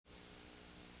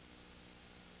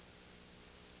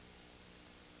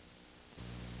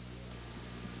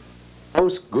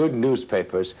Most good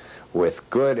newspapers with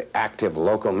good, active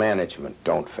local management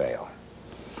don't fail.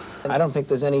 I don't think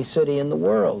there's any city in the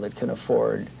world that can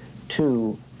afford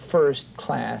 2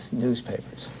 first-class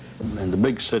newspapers. In the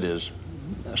big cities,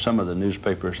 some of the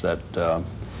newspapers that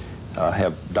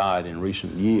have died in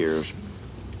recent years,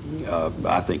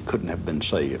 I think couldn't have been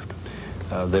saved.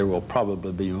 There will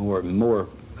probably be more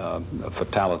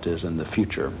fatalities in the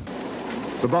future.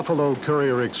 The Buffalo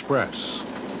Courier Express,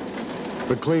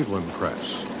 the Cleveland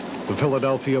Press, the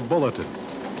Philadelphia Bulletin,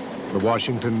 the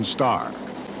Washington Star,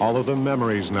 all of them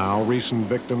memories now, recent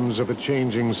victims of a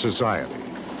changing society.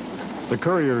 The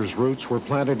Courier's roots were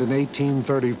planted in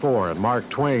 1834, and Mark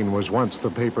Twain was once the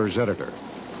paper's editor.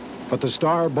 But the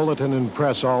Star, Bulletin, and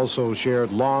Press also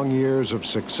shared long years of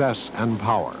success and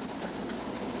power.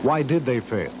 Why did they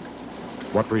fail?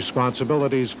 What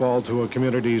responsibilities fall to a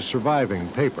community's surviving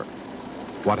paper?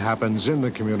 What happens in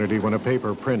the community when a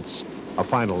paper prints a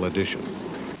final edition?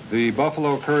 The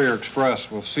Buffalo Courier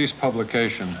Express will cease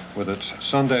publication with its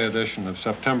Sunday edition of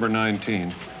September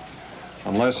 19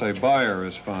 unless a buyer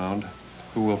is found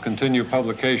who will continue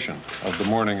publication of the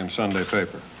morning and Sunday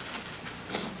paper.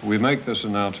 We make this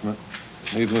announcement,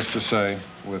 needless to say,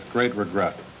 with great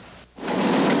regret.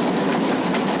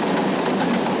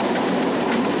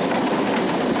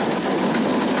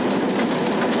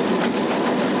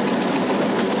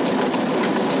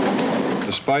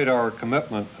 Despite our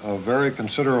commitment of very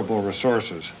considerable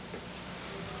resources,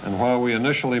 and while we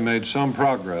initially made some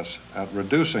progress at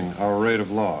reducing our rate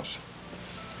of loss,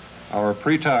 our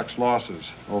pre-tax losses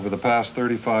over the past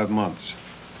 35 months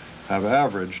have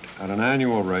averaged at an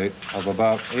annual rate of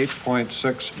about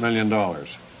 $8.6 million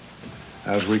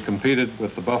as we competed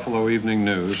with the Buffalo Evening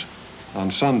News on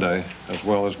Sunday as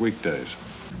well as weekdays.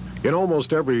 In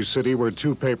almost every city where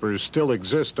 2 papers still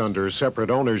exist under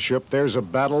separate ownership, there's a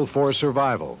battle for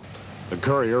survival. The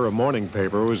Courier, a morning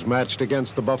paper, was matched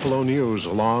against the Buffalo News,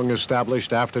 a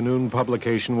long-established afternoon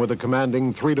publication with a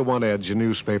commanding 3-to-1 edge in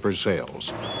newspaper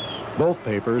sales. Both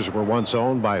papers were once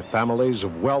owned by families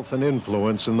of wealth and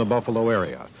influence in the Buffalo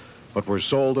area, but were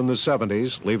sold in the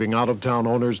 70s, leaving out-of-town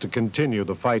owners to continue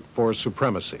the fight for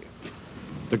supremacy.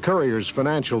 The Courier's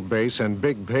financial base and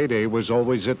big payday was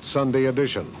always its Sunday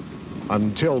edition,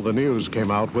 until the News came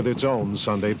out with its own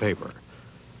Sunday paper.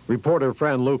 Reporter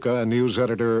Fran Lucca and news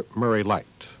editor Murray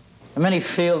Light. Many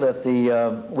feel that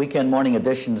the weekend morning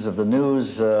editions of the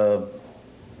News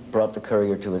brought the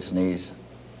Courier to its knees.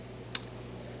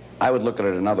 I would look at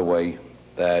it another way,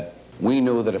 that we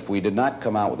knew that if we did not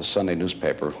come out with a Sunday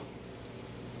newspaper,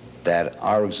 that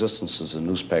our existence as a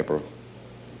newspaper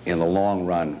in the long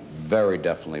run very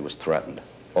definitely was threatened.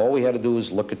 All we had to do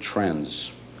was look at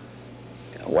trends,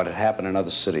 what had happened in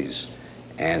other cities,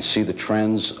 and see the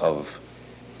trends of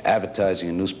advertising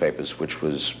in newspapers, which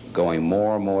was going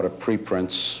more and more to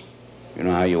preprints. You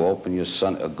know how you open your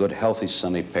a good healthy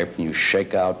Sunday paper and you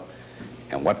shake out,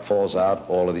 and what falls out?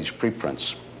 All of these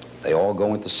preprints. They all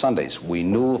go into Sundays. We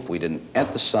knew if we didn't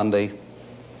enter Sunday,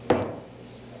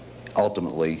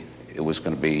 ultimately it was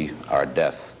going to be our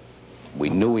death. We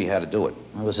knew we had to do it.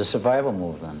 It was a survival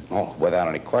move then. Oh, without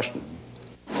any question.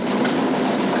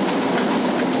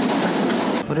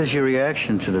 What is your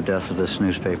reaction to the death of this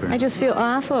newspaper? I just feel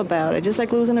awful about it, just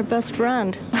like losing our best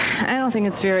friend. I don't think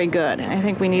it's very good. I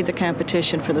think we need the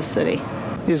competition for the city.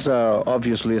 It's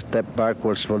obviously a step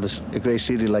backwards for a great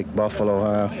city like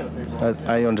Buffalo.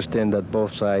 I understand that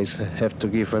both sides have to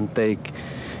give and take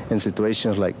in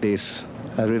situations like this.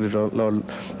 I really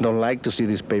don't like to see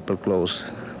this paper close.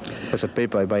 It's a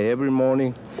paper I buy every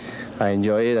morning. I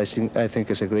enjoy it. I think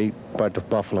it's a great part of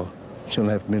Buffalo. It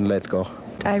shouldn't have been let go.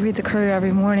 I read the Courier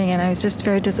every morning, and I was just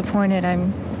very disappointed.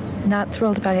 I'm not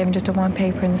thrilled about having just a one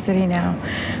paper in the city now.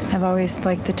 I've always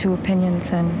liked the 2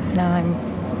 opinions, and now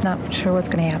I'm not sure what's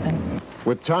going to happen.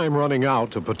 With time running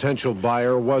out, a potential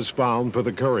buyer was found for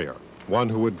the Courier, one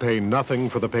who would pay nothing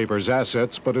for the paper's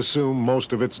assets but assume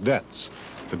most of its debts.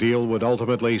 The deal would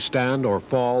ultimately stand or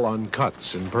fall on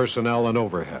cuts in personnel and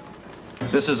overhead.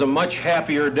 This is a much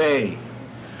happier day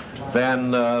than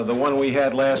the one we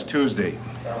had last Tuesday.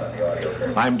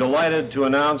 I'm delighted to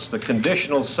announce the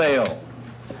conditional sale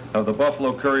of the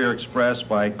Buffalo Courier Express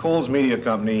by Kohl's Media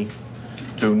Company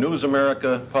to News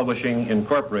America Publishing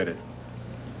Incorporated.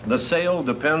 The sale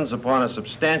depends upon a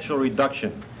substantial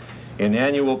reduction in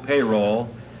annual payroll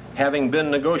having been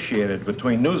negotiated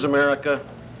between News America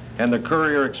and the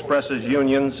Courier Express's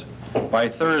unions by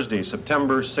Thursday,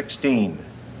 September 16.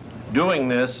 Doing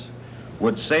this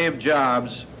would save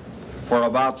jobs for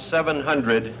about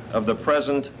 700 of the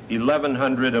present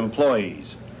 1,100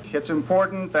 employees. It's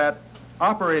important that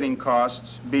operating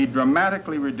costs be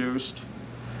dramatically reduced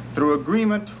through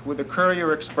agreement with the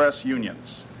Courier Express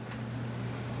unions.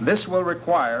 This will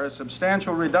require a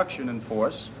substantial reduction in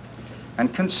force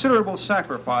and considerable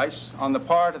sacrifice on the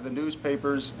part of the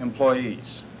newspaper's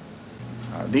employees.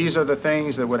 These are the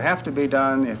things that would have to be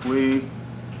done if we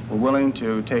were willing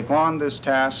to take on this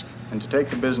task and to take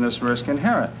the business risk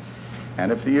inherent.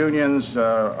 And if the unions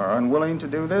are unwilling to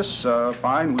do this,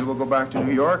 fine, we will go back to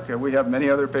New York. We have many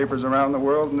other papers around the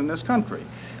world and in this country.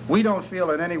 We don't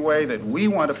feel in any way that we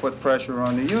want to put pressure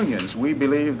on the unions. We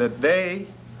believe that they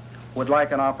would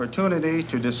like an opportunity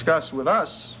to discuss with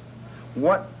us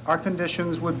what our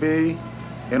conditions would be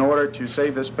in order to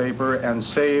save this paper and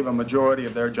save a majority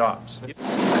of their jobs.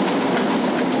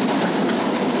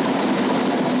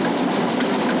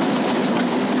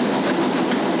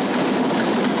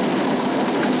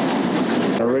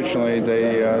 Originally,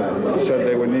 they said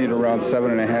they would need around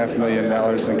 $7.5 million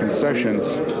in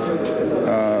concessions.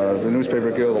 The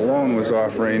Newspaper Guild alone was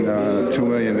offering $2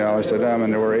 million to them,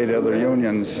 and there were 8 other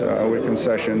unions with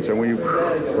concessions, and we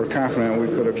were confident we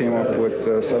could have came up with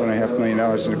 $7.5 million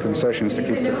in concessions to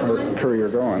keep the Courier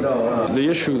going. The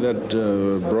issue that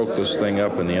broke this thing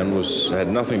up in the end had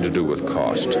nothing to do with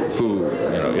cost.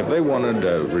 If they wanted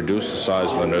to reduce the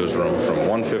size of the newsroom from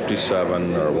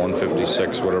 157 or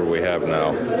 156, whatever we have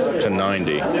now, to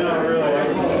 90,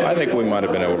 I think we might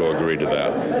have been able to agree to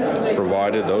that,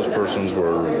 provided those persons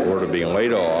were to be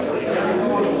laid off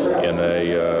in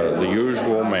the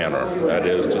usual manner. That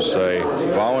is to say,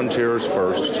 volunteers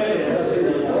first,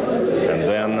 and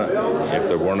then, if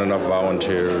there weren't enough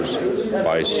volunteers,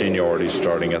 by seniority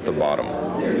starting at the bottom.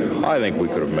 I think we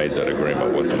could have made that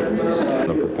agreement with them.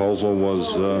 The proposal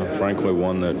was, frankly,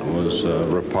 one that was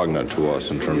repugnant to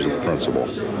us in terms of principle,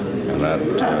 and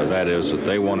that is that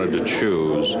they wanted to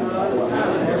choose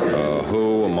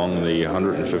who among the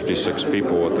 156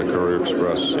 people at the Courier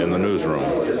Express in the newsroom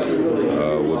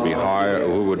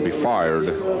who would be fired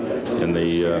in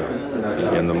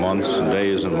the months and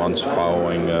days and months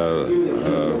following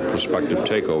prospective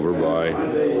takeover by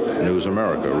News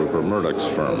America, Rupert Murdoch's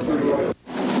firm.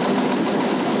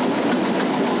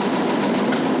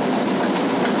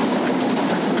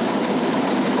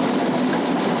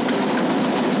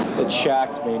 It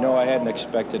shocked me. No, I hadn't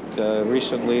expected.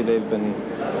 Recently, they've been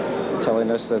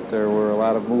telling us that there were a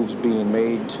lot of moves being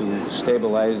made to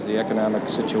stabilize the economic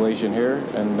situation here,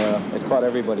 and it caught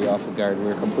everybody off guard. We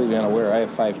were completely unaware. I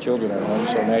have 5 children at home,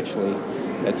 so naturally,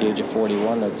 at the age of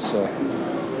 41, it's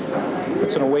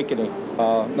an awakening.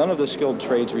 None of the skilled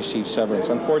trades receive severance.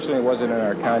 Unfortunately, it wasn't in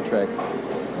our contract.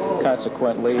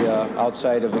 Consequently,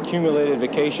 outside of accumulated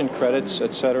vacation credits,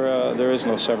 etc., there is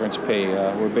no severance pay.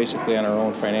 We're basically on our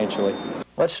own financially.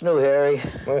 What's new, Harry?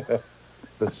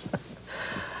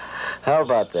 How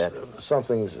about that?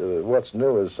 What's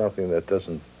new is something that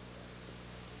doesn't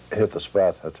hit the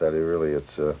spot, I tell you, really.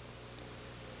 It's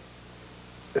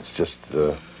just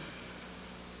a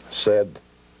sad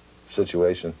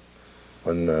situation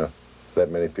when that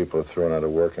many people are thrown out of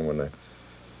work and when the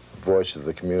voice of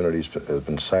the communities has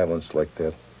been silenced like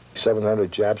that.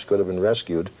 700 jobs could have been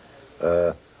rescued.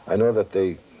 I know that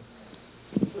they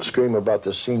scream about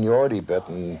the seniority bit,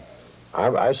 and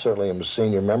I certainly am a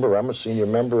senior member. I'm a senior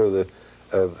member of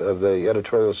the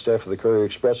editorial staff of the Courier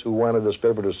Express who wanted this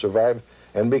paper to survive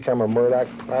and become a Murdoch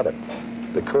product.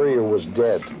 The Courier was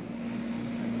dead.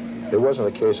 It wasn't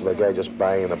a case of a guy just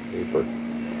buying a paper.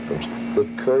 The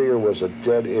Courier was a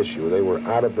dead issue. They were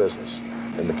out of business.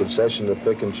 And the concession to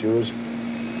pick and choose,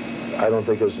 I don't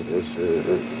think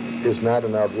is not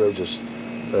an outrageous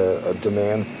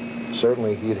demand.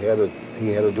 Certainly, he had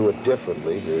to do it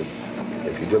differently.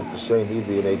 If he did it the same, he'd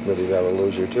be an $8 million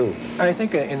loser too. I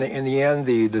think in the end,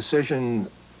 the decision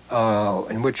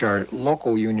in which our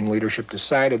local union leadership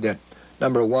decided that,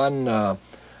 number one,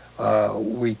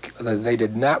 they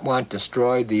did not want to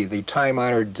destroy the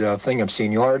time-honored thing of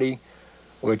seniority,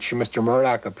 which Mr.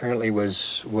 Murdoch apparently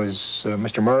was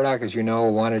Mr. Murdoch, as you know,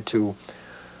 wanted to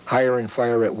hire and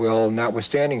fire at will,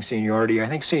 notwithstanding seniority. I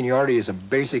think seniority is a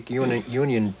basic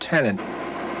union tenet.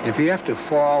 If you have to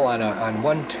fall on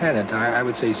one tenet, I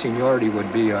would say seniority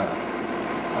would be an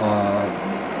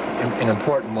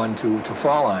important one to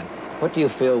fall on. What do you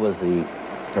feel was the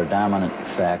predominant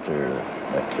factor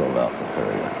that killed off the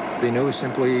Courier? The news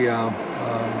simply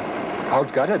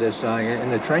outgutted us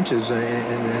in the trenches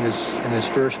in this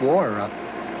first war.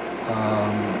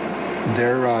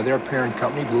 Their parent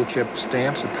company, Blue Chip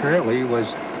Stamps, apparently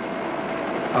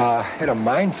had a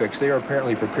mind fix. They were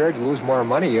apparently prepared to lose more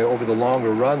money over the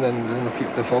longer run than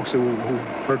the folks who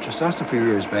purchased us a few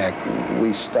years back.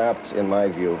 We stopped, in my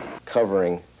view,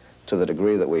 covering to the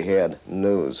degree that we had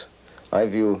news. I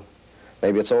view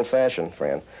Maybe it's old-fashioned,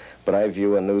 Fran, but I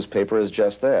view a newspaper as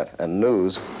just that, a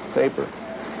newspaper.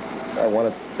 I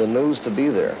wanted the news to be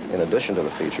there, in addition to the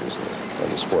features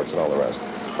and the sports and all the rest.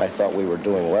 I thought we were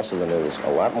doing less of the news, a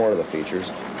lot more of the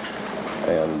features,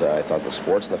 and I thought the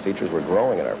sports and the features were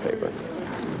growing in our paper.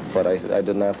 But I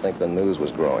did not think the news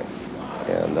was growing,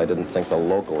 and I didn't think the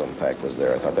local impact was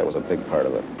there. I thought that was a big part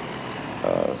of it.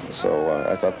 So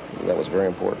I thought that was very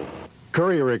important.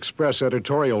 Courier Express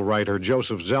editorial writer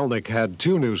Joseph Zelnick had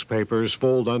 2 newspapers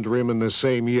fold under him in the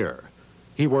same year.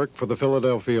 He worked for the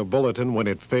Philadelphia Bulletin when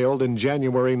it failed in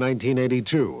January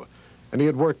 1982, and he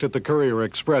had worked at the Courier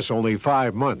Express only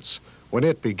 5 months when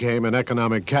it became an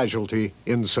economic casualty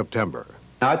in September.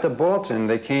 Now at the Bulletin,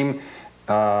 they came, it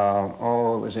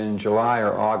was in July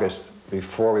or August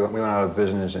before we went out of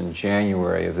business in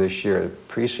January of this year.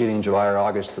 Preceding July or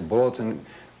August, the Bulletin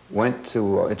went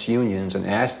to its unions and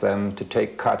asked them to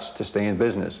take cuts to stay in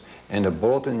business. And the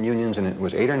Bulletin unions, and it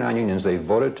was 8 or 9 unions, they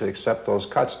voted to accept those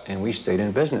cuts, and we stayed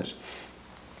in business.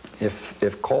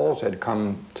 If Kohl's had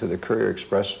come to the Courier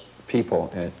Express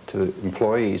people, to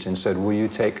employees, and said, will you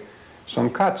take some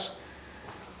cuts,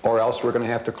 or else we're going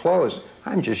to have to close,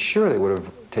 I'm just sure they would have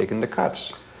taken the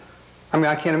cuts. I mean,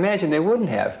 I can't imagine they wouldn't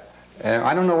have.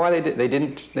 I don't know why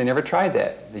they never tried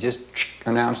that. They just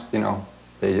announced, you know,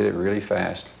 they did it really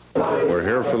fast. We're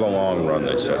here for the long run,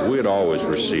 they said. We had always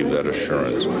received that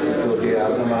assurance.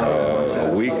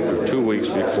 A week or 2 weeks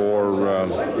before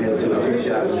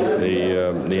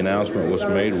the announcement was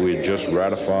made, we had just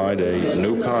ratified a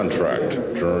new contract.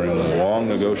 During long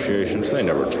negotiations, they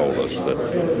never told us that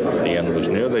the end was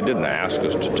near. They didn't ask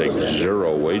us to take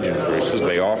 0 wage increases.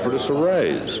 They offered us a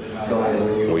raise.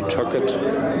 We took it.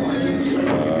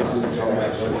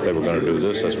 If they were going to do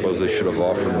this, I suppose they should have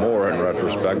offered more in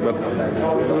retrospect, but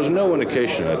there was no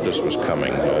indication that this was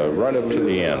coming right up to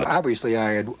the end. Obviously,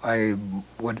 I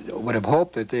would have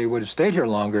hoped that they would have stayed here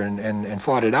longer and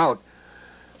fought it out,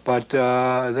 but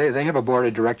they have a board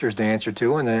of directors to answer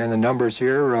to, and the numbers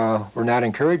here were not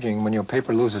encouraging. When your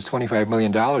paper loses $25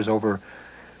 million over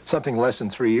something less than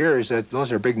 3 years,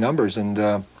 those are big numbers, and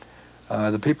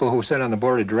the people who sit on the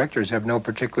board of directors have no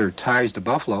particular ties to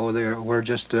Buffalo. We're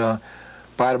just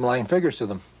bottom line figures to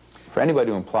them. For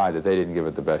anybody to imply that they didn't give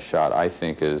it the best shot, I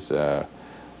think is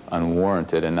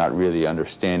unwarranted and not really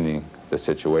understanding the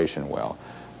situation well.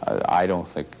 I don't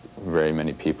think very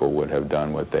many people would have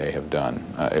done what they have done.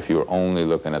 If you were only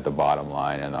looking at the bottom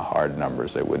line and the hard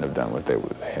numbers, they wouldn't have done what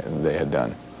they had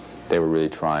done. They were really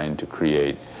trying to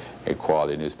create a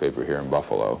quality newspaper here in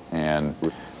Buffalo, and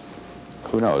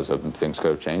who knows, things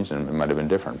could have changed and it might have been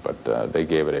different, but they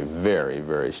gave it a very,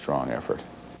 very strong effort.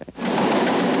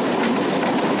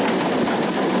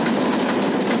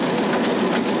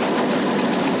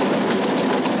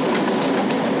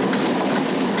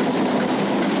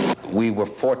 We were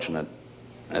fortunate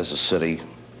as a city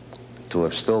to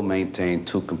have still maintained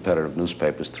 2 competitive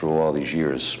newspapers through all these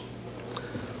years.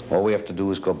 All we have to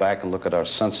do is go back and look at our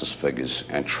census figures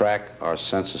and track our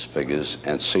census figures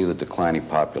and see the declining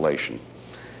population.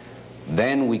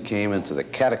 Then we came into the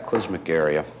cataclysmic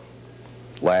area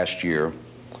last year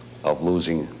of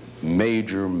losing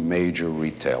major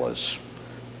retailers.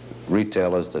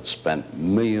 Retailers that spent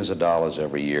millions of dollars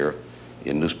every year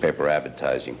in newspaper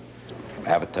advertising.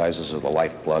 Advertisers are the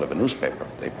lifeblood of a newspaper.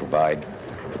 They provide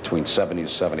between 70 to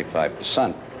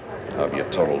 75% of your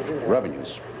total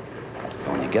revenues.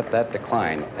 And when you get that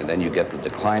decline, and then you get the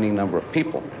declining number of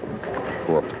people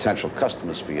who are potential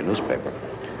customers for your newspaper,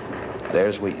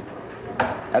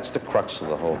 that's the crux of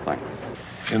the whole thing.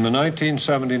 In the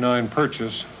 1979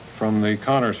 purchase from the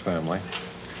Connors family,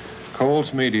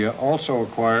 Kohl's Media also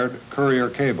acquired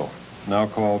Courier Cable, now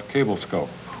called CableScope.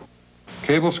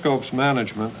 CableScope's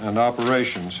management and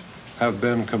operations have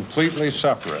been completely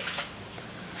separate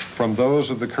from those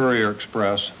of the Courier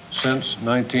Express since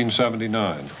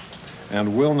 1979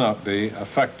 and will not be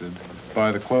affected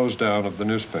by the close down of the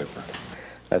newspaper.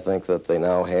 I think that they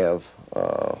now have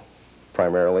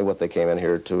primarily what they came in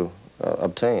here to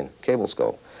obtain,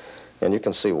 CableScope. And you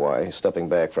can see why, stepping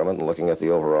back from it and looking at the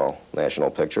overall national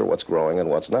picture, what's growing and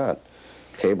what's not.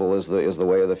 Cable is the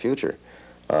way of the future.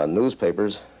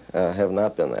 Newspapers have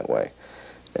not been that way.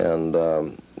 And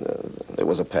it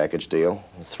was a package deal.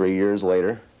 3 years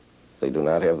later, they do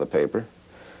not have the paper.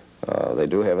 They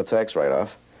do have a tax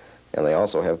write-off, and they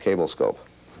also have CableScope.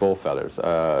 Bullfeathers.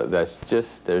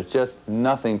 There's just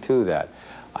nothing to that.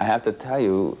 I have to tell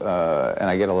you, and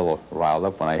I get a little riled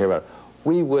up when I hear about it,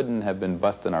 we wouldn't have been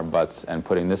busting our butts and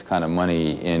putting this kind of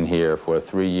money in here for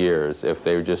 3 years if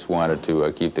they just wanted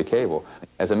to keep the cable.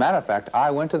 As a matter of fact, I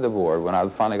went to the board when I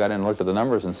finally got in and looked at the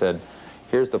numbers and said,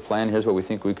 here's the plan, here's what we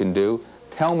think we can do.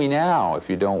 tell me now if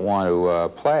you don't want to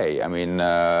play. I mean,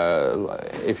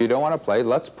 if you don't want to play,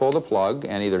 let's pull the plug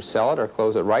and either sell it or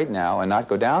close it right now and not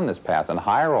go down this path and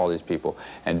hire all these people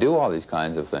and do all these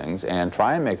kinds of things and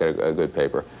try and make it a good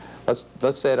paper.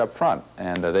 Let's say it up front.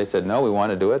 And they said, no, we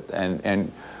want to do it.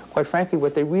 And quite frankly,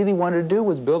 what they really wanted to do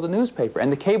was build a newspaper. And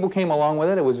the cable came along with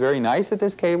it. It was very nice that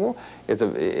there's cable. It's a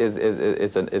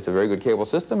very good cable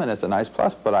system, and it's a nice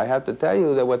plus. But I have to tell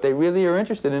you that what they really are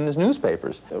interested in is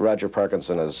newspapers. Roger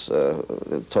Parkinson has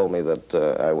told me that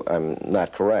I'm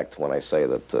not correct when I say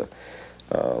that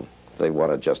they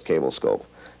wanted just cable scope.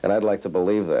 And I'd like to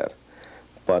believe that.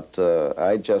 But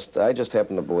I just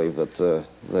happen to believe that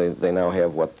they now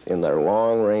have what, in their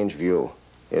long-range view,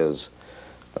 is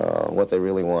what they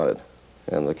really wanted,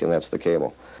 and that's the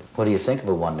cable. What do you think of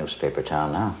a one newspaper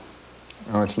town now?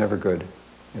 Oh, it's never good.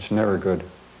 It's never good.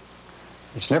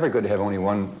 It's never good to have only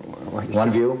one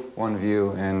view? One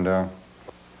view, and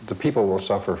the people will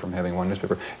suffer from having one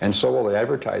newspaper. And so will the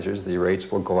advertisers. The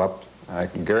rates will go up. I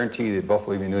can guarantee the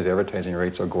Buffalo Evening News advertising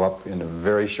rates will go up in a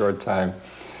very short time.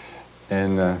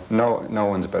 And no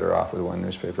one's better off with one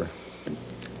newspaper.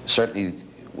 Certainly,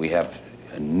 we have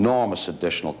enormous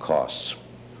additional costs.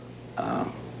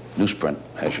 Newsprint,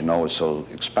 as you know, is so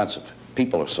expensive.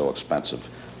 People are so expensive.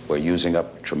 We're using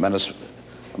up a tremendous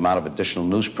amount of additional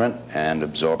newsprint and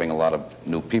absorbing a lot of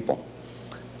new people.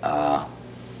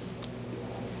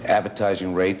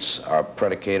 Advertising rates are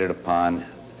predicated upon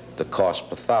the cost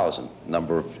per thousand,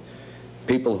 number of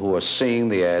people who are seeing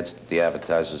the ads that the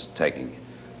advertisers are taking.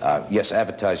 Yes,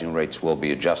 advertising rates will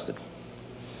be adjusted.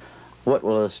 What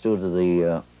will this do to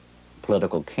the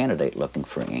political candidate looking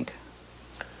for ink?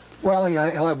 Well,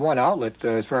 he'll have one outlet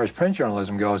as far as print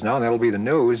journalism goes now, and that'll be the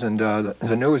news. And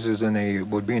the news is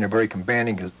would be in a very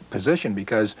commanding position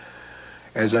because,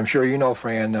 as I'm sure you know,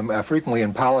 Fran, frequently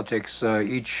in politics,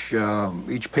 each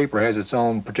paper has its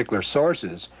own particular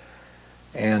sources.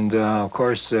 And of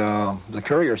course, the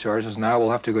Courier sources now will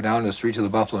have to go down the streets of the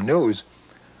Buffalo News.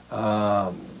 The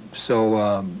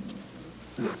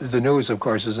news, of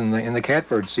course, is in the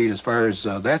catbird seat as far as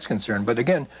that's concerned. But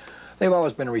again, they've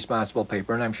always been a responsible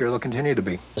paper, and I'm sure they'll continue to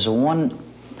be. Does a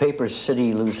one-paper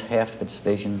city lose half of its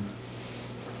vision?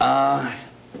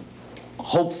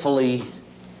 Hopefully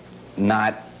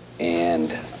not,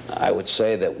 and I would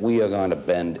say that we are going to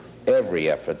bend every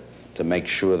effort to make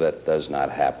sure that does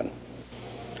not happen.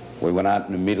 We went out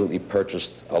and immediately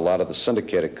purchased a lot of the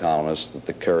syndicated columnists that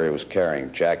the Courier was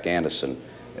carrying: Jack Anderson,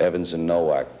 Evans and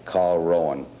Nowak, Carl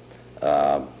Rowan,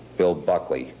 Bill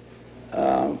Buckley.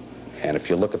 And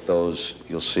if you look at those,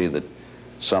 you'll see that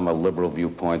some are liberal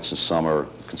viewpoints and some are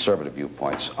conservative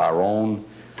viewpoints. Our own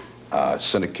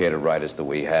syndicated writers that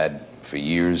we had for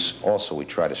years, also we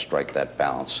try to strike that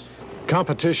balance.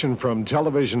 Competition from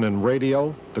television and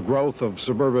radio, the growth of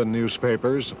suburban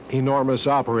newspapers, enormous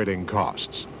operating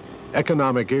costs.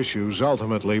 Economic issues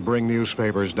ultimately bring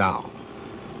newspapers down.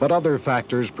 But other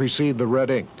factors precede the red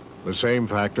ink, the same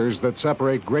factors that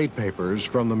separate great papers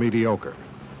from the mediocre.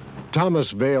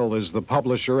 Thomas Vail is the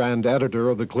publisher and editor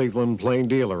of the Cleveland Plain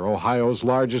Dealer, Ohio's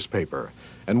largest paper,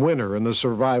 and winner in the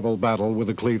survival battle with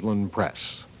the Cleveland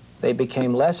Press. They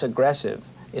became less aggressive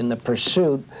in the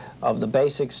pursuit of the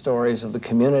basic stories of the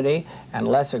community and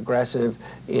less aggressive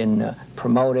in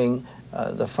promoting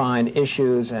the fine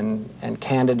issues and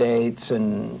candidates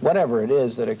and whatever it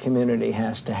is that a community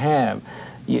has to have.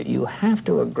 You have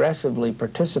to aggressively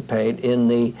participate in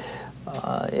the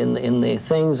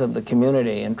things of the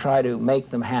community and try to make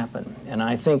them happen. And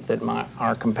I think that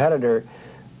our competitor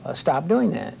stopped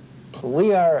doing that.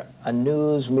 We are a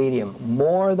news medium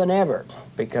more than ever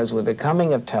because with the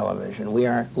coming of television, we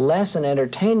are less an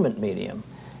entertainment medium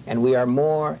and we are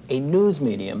more a news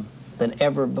medium than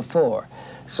ever before.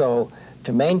 So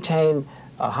to maintain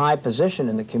a high position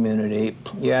in the community,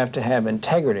 you have to have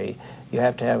integrity. You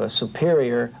have to have a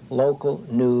superior local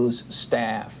news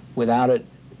staff. Without it,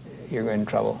 you're in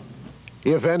trouble.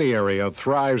 If any area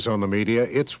thrives on the media,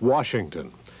 it's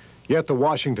Washington. Yet the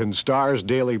Washington Star's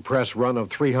daily press run of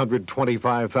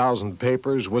 325,000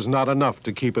 papers was not enough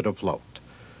to keep it afloat.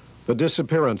 The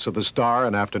disappearance of the Star,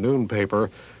 an afternoon paper,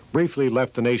 briefly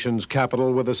left the nation's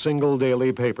capital with a single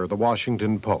daily paper, the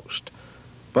Washington Post.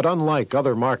 But unlike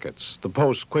other markets, the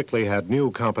Post quickly had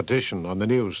new competition on the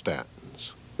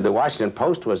newsstands. The Washington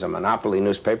Post was a monopoly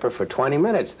newspaper for 20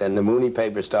 minutes. Then the Mooney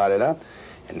paper started up,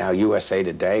 and now USA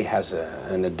Today has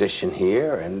an edition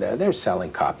here, and they're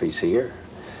selling copies here.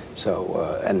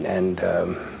 So,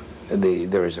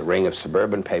 there is a ring of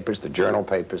suburban papers. The journal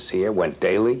papers here went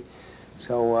daily.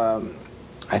 So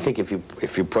I think if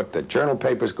you put the journal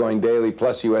papers going daily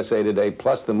plus USA Today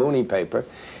plus the Mooney paper,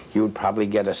 you would probably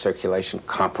get a circulation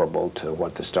comparable to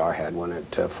what the Star had when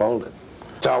it folded.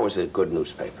 Star was a good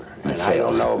newspaper, and I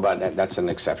don't know about that. That's an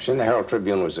exception. The Herald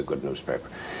Tribune was a good newspaper.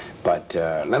 But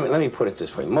let me put it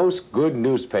this way. Most good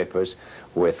newspapers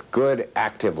with good,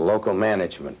 active local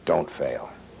management don't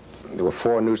fail. There were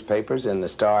 4 newspapers, and the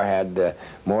Star had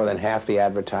more than half the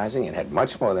advertising. It had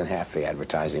much more than half the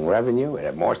advertising revenue. It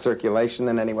had more circulation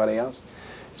than anybody else.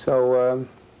 So,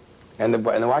 and the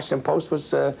Washington Post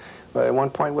was, at one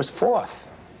point, was 4th.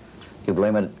 You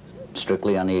blame it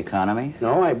strictly on the economy?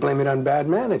 No, I blame it on bad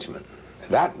management.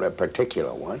 That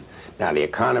particular one. Now, the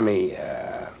economy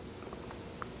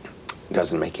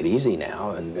doesn't make it easy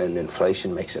now, and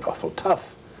inflation makes it awful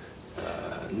tough.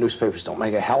 Newspapers don't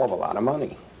make a hell of a lot of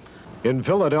money. In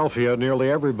Philadelphia, nearly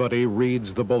everybody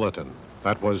reads the Bulletin.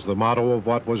 That was the motto of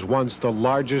what was once the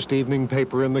largest evening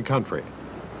paper in the country.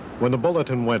 When the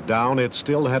Bulletin went down, it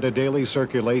still had a daily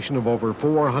circulation of over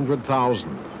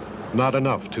 400,000. Not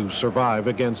enough to survive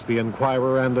against the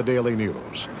Enquirer and the Daily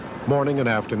News, morning and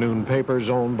afternoon papers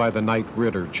owned by the Knight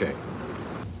Ridder chain.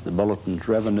 The Bulletin's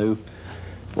revenue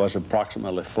was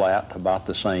approximately flat, about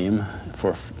the same,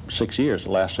 for 6 years,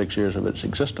 the last 6 years of its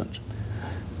existence.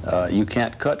 You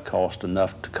can't cut cost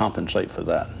enough to compensate for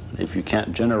that. If you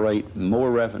can't generate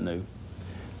more revenue,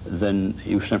 then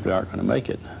you simply aren't going to make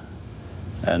it.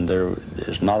 And there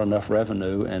is not enough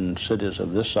revenue in cities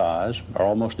of this size, or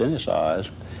almost any size,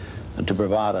 to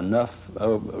provide enough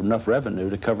revenue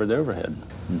to cover the overhead.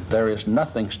 There is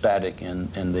nothing static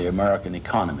in the American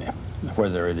economy,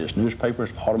 whether it is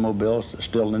newspapers, automobiles, the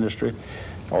steel industry,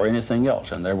 or anything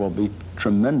else. And there will be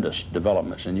tremendous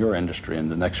developments in your industry in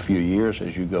the next few years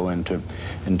as you go into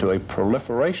a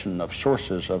proliferation of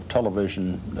sources of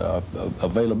television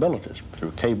availabilities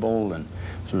through cable and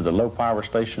through the low power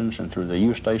stations and through the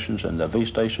U stations and the V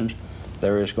stations.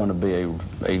 There is going to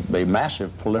be a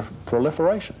massive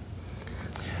proliferation.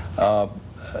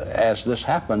 As this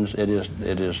happens, it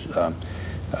is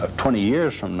 20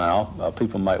 years from now,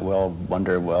 people might well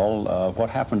wonder, well, what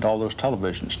happened to all those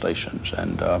television stations?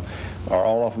 And are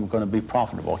all of them going to be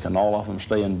profitable? Can all of them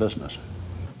stay in business?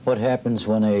 What happens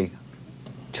when a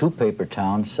 2-paper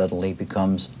town suddenly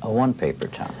becomes a 1-paper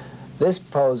town? This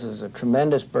poses a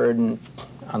tremendous burden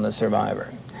on the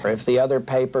survivor. If the other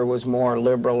paper was more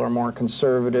liberal or more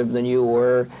conservative than you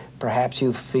were, perhaps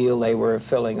you feel they were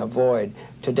filling a void.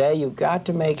 Today, you've got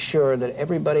to make sure that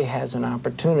everybody has an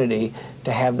opportunity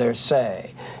to have their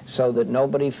say, so that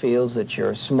nobody feels that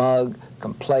you're smug,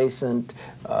 complacent,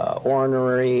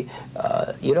 ornery.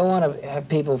 You don't want to have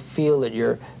people feel that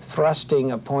you're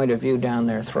thrusting a point of view down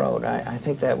their throat. I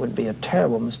think that would be a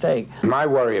terrible mistake. My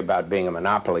worry about being a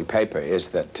monopoly paper is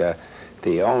that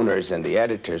the owners and the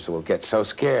editors will get so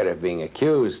scared of being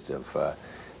accused of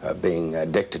being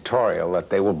dictatorial that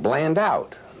they will bland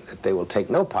out, that they will take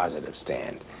no positive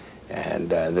stand, and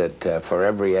that for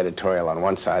every editorial on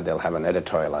one side, they'll have an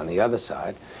editorial on the other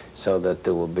side, so that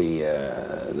there will be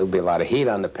a lot of heat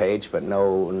on the page, but no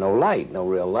light, no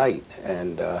real light.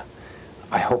 And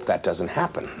I hope that doesn't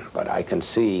happen, but I can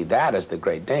see that as the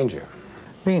great danger.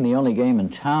 Being the only game in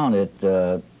town, it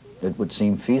would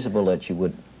seem feasible that you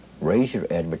would raise your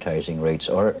advertising rates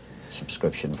or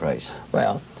subscription price.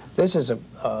 Well, this is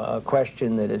a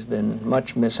question that has been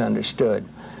much misunderstood.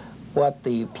 What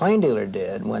the plain dealer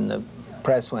did when the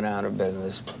press went out of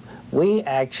business, we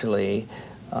actually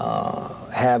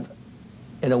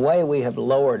in a way, we have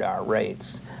lowered our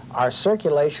rates. Our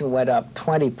circulation went up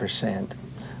 20%.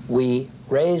 We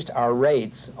raised our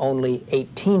rates only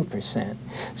 18%.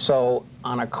 So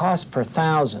on a cost per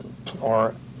thousand,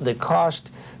 or the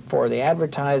cost for the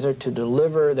advertiser to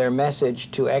deliver their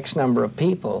message to X number of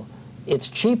people, it's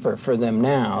cheaper for them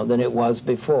now than it was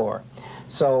before.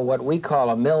 So what we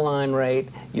call a mill line rate,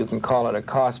 you can call it a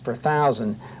cost per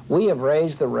thousand, we have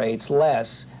raised the rates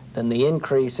less than the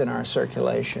increase in our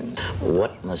circulation.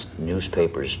 What must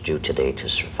newspapers do today to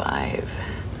survive?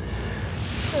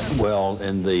 Well,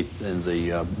 in the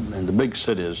big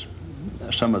cities,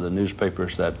 some of the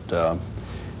newspapers that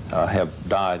have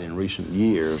died in recent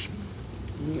years,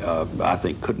 I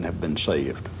think couldn't have been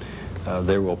saved.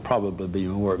 There will probably be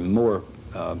more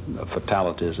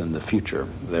fatalities in the future.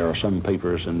 There are some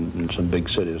papers in some big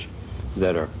cities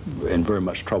that are in very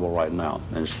much trouble right now,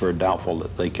 and it's very doubtful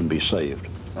that they can be saved.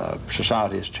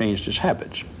 Society has changed its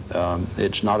habits.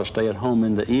 It's not a stay-at-home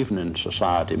in the evening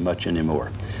society much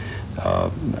anymore.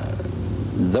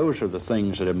 Those are the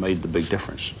things that have made the big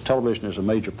difference. Television is a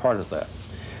major part of that.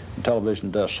 And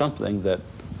television does something that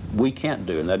we can't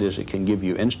do, and that is it can give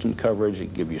you instant coverage, it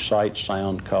can give you sight,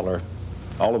 sound, color,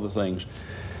 all of the things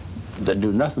that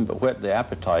do nothing but whet the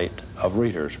appetite of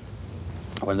readers.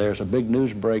 When there's a big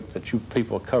news break that you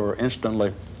people cover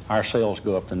instantly, our sales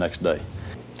go up the next day.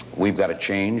 We've got to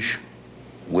change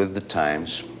with the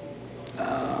times.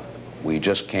 We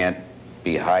just can't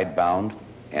be hidebound,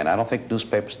 and I don't think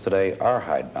newspapers today are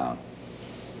hidebound.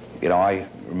 You know, I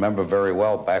remember very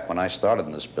well back when I started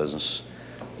in this business,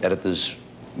 editors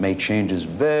made changes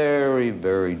very,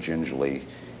 very gingerly.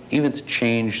 Even to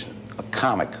change a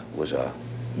comic was a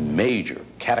major,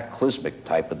 cataclysmic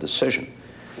type of decision.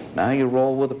 Now you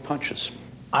roll with the punches.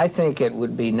 I think it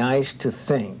would be nice to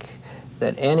think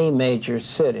that any major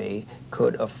city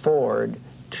could afford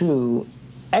 2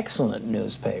 excellent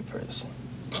newspapers.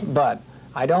 But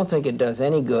I don't think it does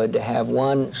any good to have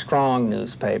 1 strong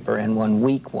newspaper and 1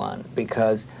 weak one,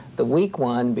 because the weak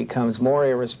one becomes more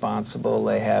irresponsible.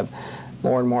 They have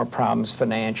more and more problems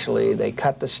financially. They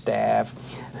cut the staff.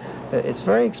 It's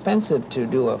very expensive to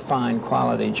do a fine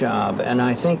quality job, and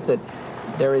I think that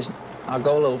there is, I'll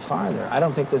go a little farther, I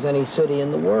don't think there's any city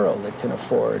in the world that can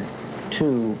afford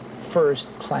 2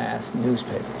 first-class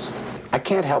newspapers. I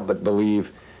can't help but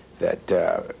believe that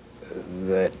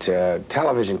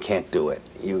television can't do it.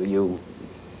 You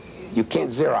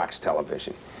can't Xerox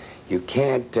television. You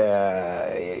can't,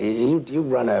 you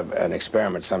run an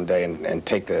experiment someday and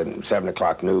take the 7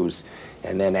 o'clock news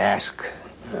and then ask,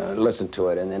 listen to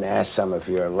it, and then ask some of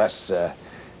your less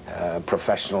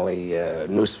professionally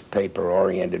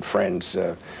newspaper-oriented friends,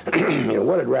 you know,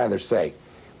 what I'd rather say.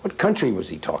 What country was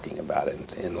he talking about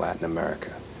in Latin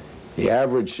America? The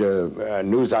average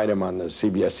news item on the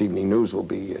CBS Evening News will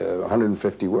be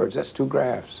 150 words. That's 2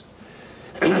 graphs.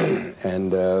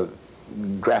 And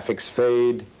graphics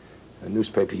fade. A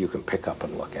newspaper you can pick up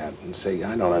and look at and say,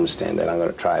 I don't understand that, I'm going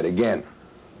to try it again.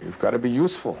 You've got to be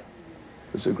useful.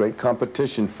 There's a great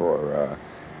competition for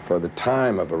the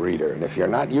time of a reader. And if you're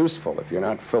not useful, if you're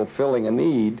not fulfilling a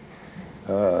need,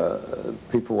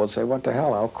 people will say, what the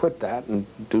hell, I'll quit that and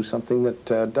do something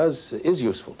that is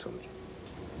useful to me.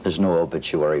 There's no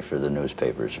obituary for the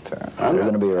newspapers, apparently. They're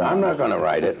going to be around. I'm not going to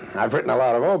write it. I've written a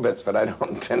lot of obits, but I don't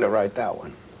intend to write that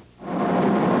one.